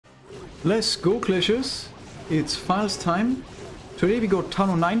Let's go, Clashers! It's finals time. Today we got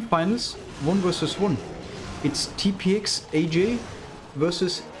TownHall 9 finals, 1 versus 1. It's TPX AJ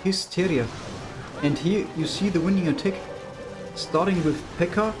versus Hysteria. And here you see the winning attack, starting with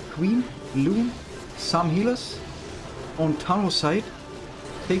P.E.K.K.A, Queen, Loom, some healers. On TownHall side,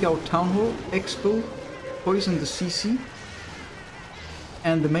 take out TownHall, Expo, poison the CC.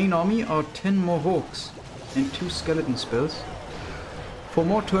 And the main army are 10 more Hawks and 2 skeleton spells. For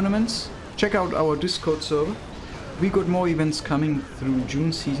more tournaments, check out our Discord server. We got more events coming through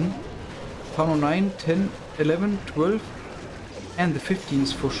June season. TownHall 9, 10, 11, 12 and the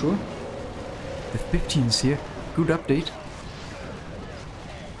 15s for sure. The 15s here, good update.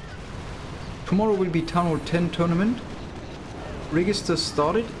 Tomorrow will be TownHall 10 tournament. Register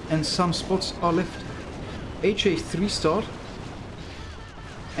started and some spots are left. HA 3 start.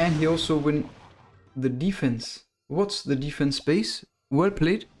 And he also win the defense. What's the defense base? Well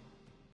played.